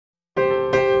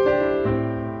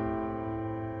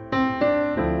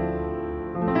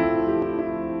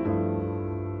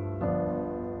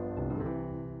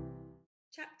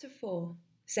Chapter 4.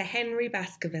 Sir Henry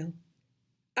Baskerville.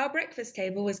 Our breakfast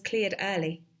table was cleared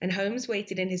early, and Holmes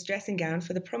waited in his dressing gown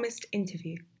for the promised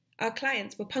interview. Our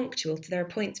clients were punctual to their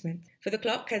appointment, for the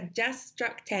clock had just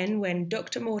struck 10 when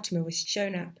Dr. Mortimer was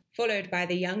shown up, followed by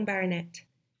the young baronet.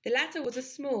 The latter was a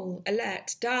small,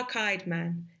 alert, dark-eyed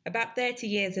man, about 30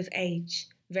 years of age,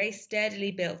 very sturdily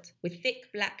built, with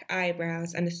thick black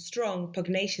eyebrows and a strong,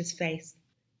 pugnacious face.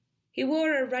 He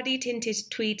wore a ruddy-tinted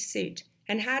tweed suit,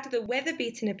 and had the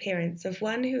weather-beaten appearance of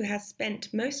one who has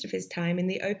spent most of his time in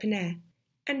the open air.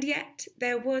 And yet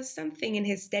there was something in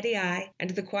his steady eye and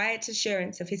the quiet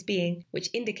assurance of his being which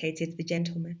indicated the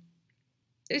gentleman.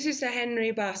 "This is Sir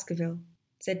Henry Baskerville,"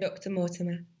 said Dr.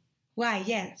 Mortimer. "Why,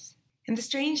 yes. And the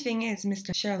strange thing is,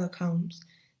 Mr. Sherlock Holmes,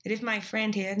 that if my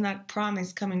friend here had not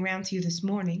promised coming round to you this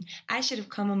morning, I should have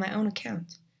come on my own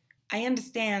account. I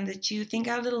understand that you think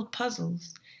out little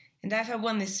puzzles, and I've had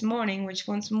one this morning which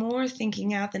wants more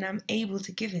thinking out than I'm able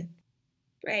to give it."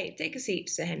 "Pray, take a seat,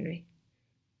 Sir Henry.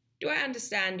 Do I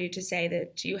understand you to say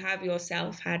that you have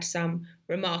yourself had some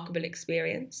remarkable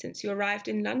experience since you arrived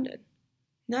in London?"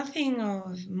 "Nothing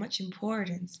of much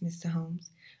importance, Mr. Holmes.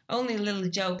 Only a little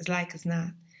joke as like as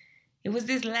not. It was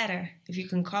this letter, if you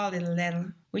can call it a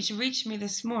letter, which reached me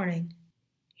this morning."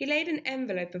 He laid an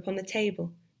envelope upon the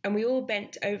table, and we all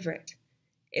bent over it.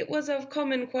 It was of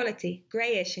common quality,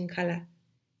 greyish in colour.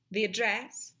 The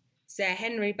address, Sir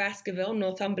Henry Baskerville,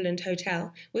 Northumberland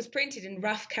Hotel, was printed in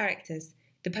rough characters,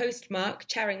 the postmark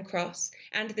Charing Cross,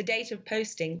 and the date of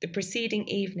posting the preceding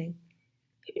evening.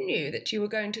 "Who knew that you were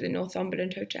going to the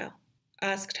Northumberland Hotel?"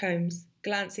 asked Holmes,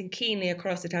 glancing keenly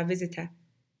across at our visitor.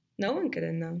 "No one could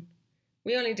have known.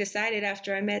 We only decided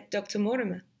after I met Dr.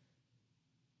 Mortimer."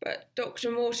 "But Dr.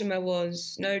 Mortimer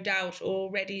was, no doubt,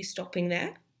 already stopping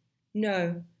there?"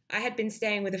 "No, I had been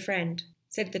staying with a friend,"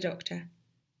 said the doctor.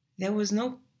 "There was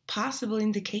no possible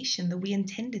indication that we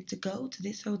intended to go to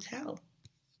this hotel."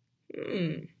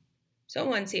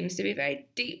 Someone seems to be very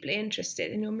deeply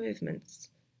interested in your movements."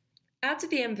 Out of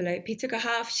the envelope he took a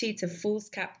half sheet of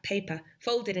foolscap paper,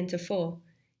 folded into 4.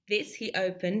 This he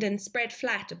opened and spread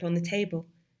flat upon the table.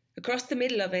 Across the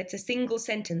middle of it a single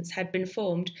sentence had been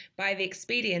formed by the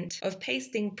expedient of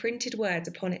pasting printed words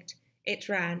upon it. It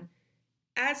ran,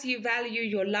 "As you value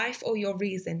your life or your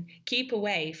reason, keep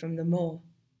away from the moor."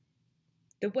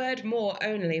 The word "moor"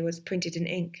 only was printed in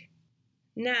ink.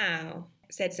 "Now,"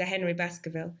 said Sir Henry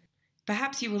Baskerville,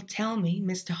 "perhaps you will tell me,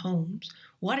 Mr. Holmes,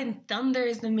 what in thunder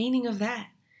is the meaning of that,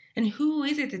 and who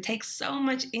is it that takes so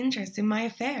much interest in my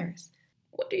affairs?"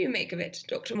 "What do you make of it,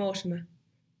 Dr. Mortimer?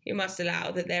 You must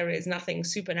allow that there is nothing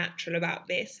supernatural about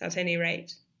this, at any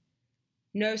rate."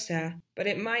 "No, sir, but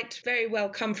it might very well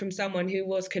come from someone who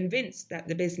was convinced that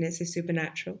the business is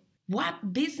supernatural."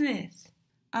 "What business?"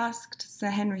 asked Sir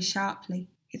Henry sharply.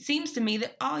 "It seems to me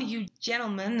that all you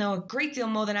gentlemen know a great deal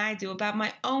more than I do about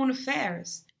my own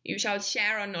affairs." "You shall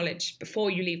share our knowledge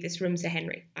before you leave this room, Sir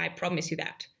Henry. I promise you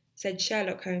that," said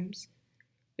Sherlock Holmes.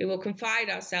 "We will confine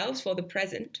ourselves for the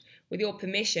present, with your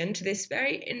permission, to this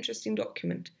very interesting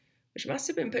document, which must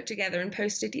have been put together and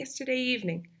posted yesterday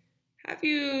evening. Have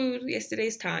you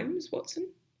yesterday's Times,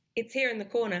 Watson?" "It's here in the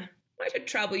corner." "Might I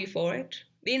trouble you for it?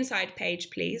 The inside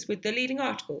page, please, with the leading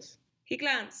articles." He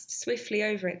glanced swiftly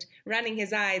over it, running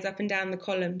his eyes up and down the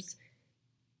columns.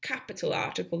 "Capital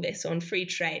article this on free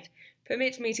trade.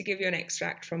 Permit me to give you an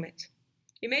extract from it.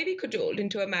 You may be cajoled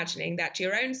into imagining that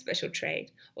your own special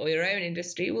trade or your own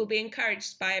industry will be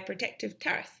encouraged by a protective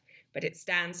tariff, but it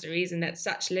stands to reason that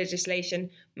such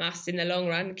legislation must in the long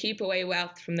run keep away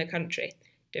wealth from the country,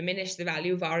 diminish the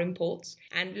value of our imports,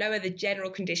 and lower the general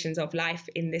conditions of life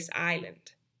in this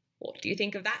island. What do you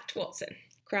think of that, Watson?"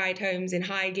 cried Holmes in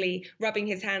high glee, rubbing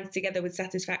his hands together with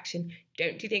satisfaction.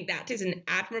 "Don't you think that is an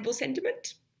admirable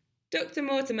sentiment?" Dr.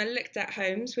 Mortimer looked at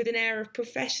Holmes with an air of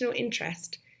professional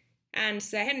interest, and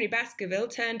Sir Henry Baskerville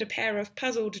turned a pair of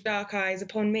puzzled dark eyes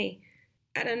upon me.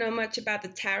 "I don't know much about the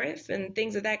tariff and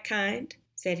things of that kind,"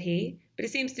 said he, "but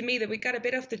it seems to me that we got a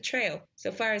bit off the trail,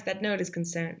 so far as that note is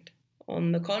concerned."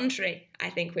 "On the contrary, I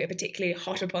think we're particularly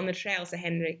hot upon the trail, Sir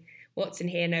Henry. Watson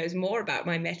here knows more about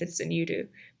my methods than you do,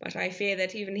 but I fear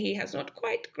that even he has not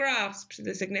quite grasped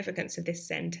the significance of this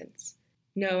sentence."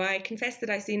 "No, I confess that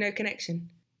I see no connection."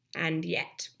 "And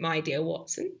yet, my dear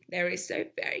Watson, there is so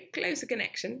very close a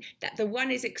connection that the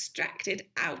one is extracted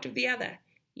out of the other.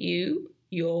 You,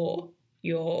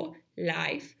 your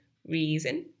life,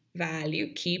 reason,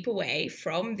 value, keep away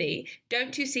from the.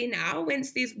 Don't you see now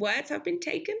whence these words have been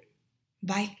taken?"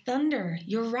 "By thunder,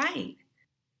 you're right."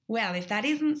 "Well, if that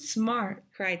isn't smart,"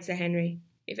 cried Sir Henry.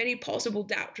 "If any possible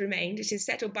doubt remained, it is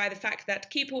settled by the fact that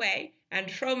keep away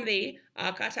and from thee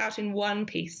are cut out in one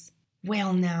piece."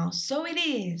 Well now, so it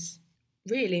is.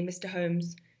 Really, Mr.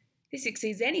 Holmes, this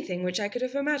exceeds anything which I could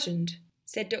have imagined,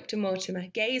 said Dr. Mortimer,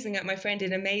 gazing at my friend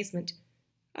in amazement.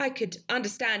 I could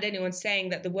understand anyone saying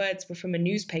that the words were from a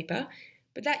newspaper,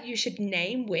 but that you should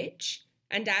name which,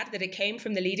 and add that it came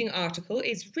from the leading article,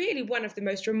 is really one of the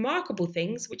most remarkable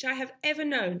things which I have ever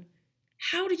known.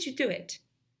 How did you do it?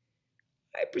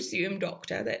 I presume,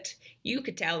 Doctor, that you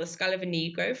could tell the skull of a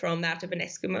Negro from that of an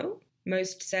Eskimo.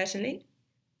 Most certainly.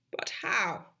 But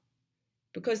how?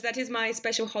 Because that is my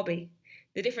special hobby.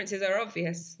 The differences are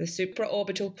obvious. The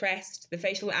supraorbital crest, the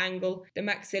facial angle, the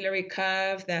maxillary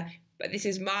curve, But this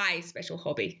is my special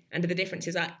hobby, and the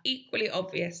differences are equally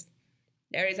obvious.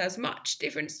 There is as much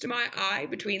difference to my eye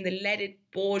between the leaded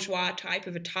bourgeois type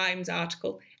of a Times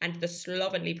article and the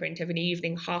slovenly print of an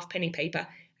evening halfpenny paper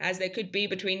as there could be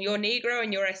between your Negro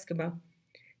and your Eskimo.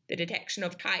 The detection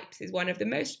of types is one of the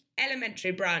most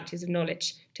elementary branches of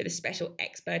knowledge to the special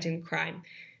expert in crime,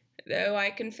 though I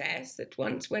confess that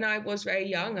once when I was very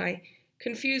young I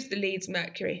confused the Leeds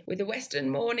Mercury with the Western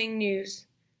Morning News.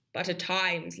 But a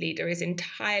Times leader is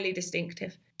entirely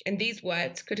distinctive, and these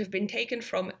words could have been taken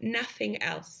from nothing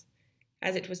else.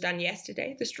 As it was done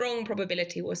yesterday, the strong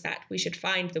probability was that we should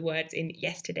find the words in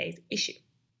yesterday's issue.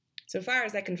 So far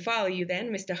as I can follow you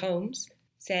then, Mr. Holmes,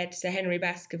 said Sir Henry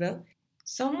Baskerville.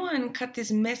 Someone cut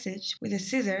this message with the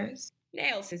scissors.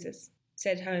 Nail scissors,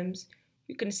 said Holmes.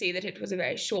 You can see that it was a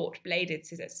very short-bladed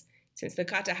scissors, since the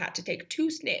cutter had to take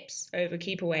 2 snips over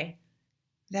keep away.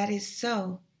 That is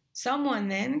so. Someone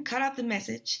then cut out the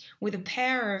message with a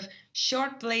pair of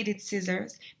short-bladed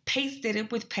scissors, pasted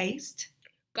it with paste.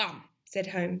 Gum, said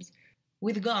Holmes.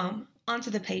 With gum onto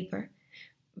the paper.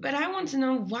 But I want to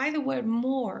know why the word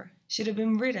more should have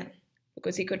been written.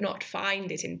 Because he could not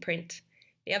find it in print.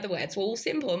 The other words were all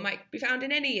simple and might be found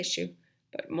in any issue,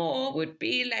 but more would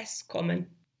be less common.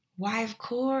 Why, of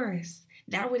course.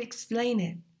 That would explain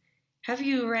it. Have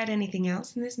you read anything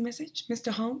else in this message,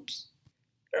 Mr. Holmes?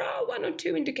 There are 1 or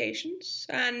 2 indications,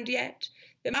 and yet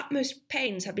the utmost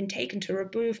pains have been taken to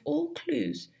remove all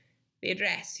clues. The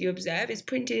address, you observe, is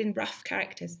printed in rough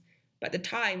characters, but the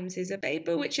Times is a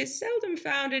paper which is seldom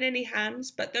found in any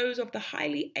hands but those of the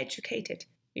highly educated.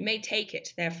 We may take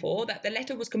it, therefore, that the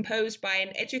letter was composed by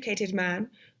an educated man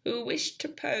who wished to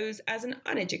pose as an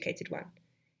uneducated one,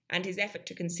 and his effort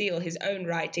to conceal his own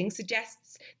writing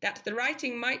suggests that the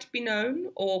writing might be known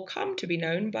or come to be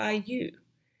known by you.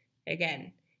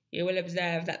 Again, you will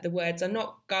observe that the words are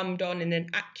not gummed on in an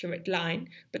accurate line,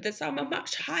 but that some are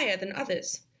much higher than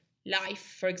others.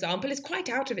 Life, for example, is quite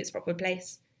out of its proper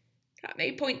place. That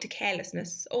may point to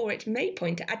carelessness, or it may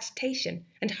point to agitation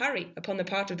and hurry upon the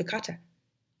part of the cutter.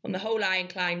 On the whole, I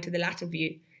incline to the latter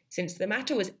view, since the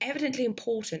matter was evidently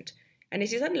important, and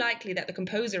it is unlikely that the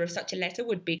composer of such a letter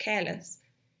would be careless.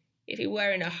 If he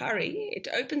were in a hurry, it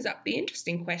opens up the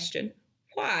interesting question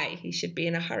why he should be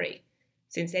in a hurry,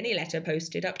 since any letter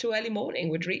posted up to early morning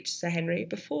would reach Sir Henry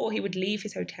before he would leave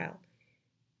his hotel.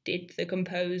 Did the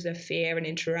composer fear an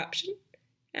interruption?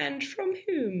 And from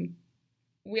whom?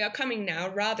 We are coming now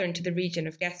rather into the region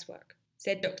of guesswork,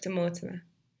 said Dr. Mortimer.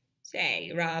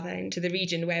 Say, rather, into the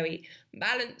region where we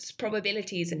balance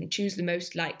probabilities and choose the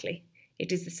most likely.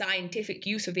 It is the scientific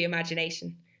use of the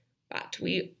imagination, but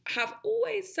we have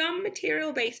always some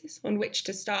material basis on which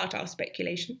to start our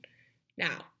speculation.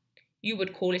 Now, you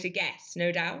would call it a guess,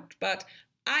 no doubt, but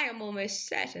I am almost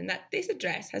certain that this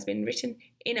address has been written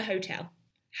in a hotel.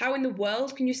 How in the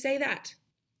world can you say that?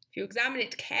 If you examine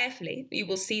it carefully, you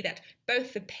will see that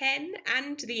both the pen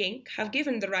and the ink have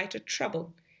given the writer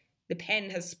trouble. The pen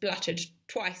has spluttered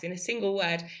twice in a single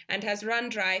word, and has run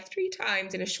dry 3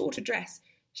 times in a short address,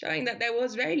 showing that there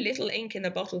was very little ink in the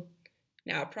bottle.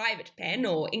 Now, a private pen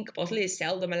or ink bottle is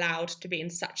seldom allowed to be in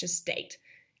such a state,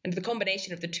 and the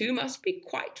combination of the 2 must be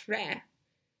quite rare.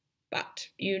 But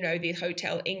you know the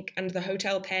hotel ink and the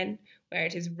hotel pen, where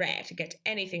it is rare to get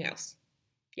anything else.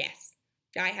 Yes,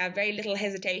 I have very little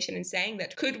hesitation in saying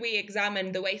that could we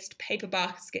examine the waste paper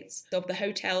baskets of the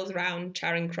hotels round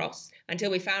Charing Cross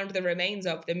until we found the remains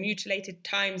of the mutilated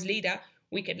Times leader,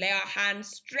 we could lay our hands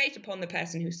straight upon the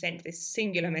person who sent this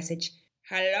singular message.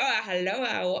 Halloa,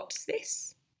 halloa, what's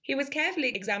this? He was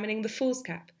carefully examining the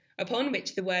foolscap, upon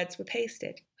which the words were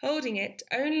pasted, holding it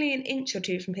only an inch or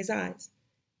 2 from his eyes.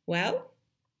 Well?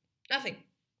 Nothing,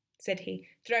 said he,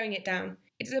 throwing it down.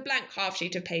 It is a blank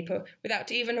half-sheet of paper,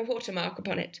 without even a watermark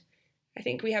upon it. I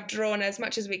think we have drawn as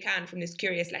much as we can from this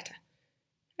curious letter.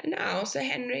 And now, Sir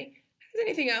Henry, has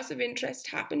anything else of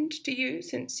interest happened to you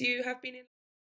since you have been in...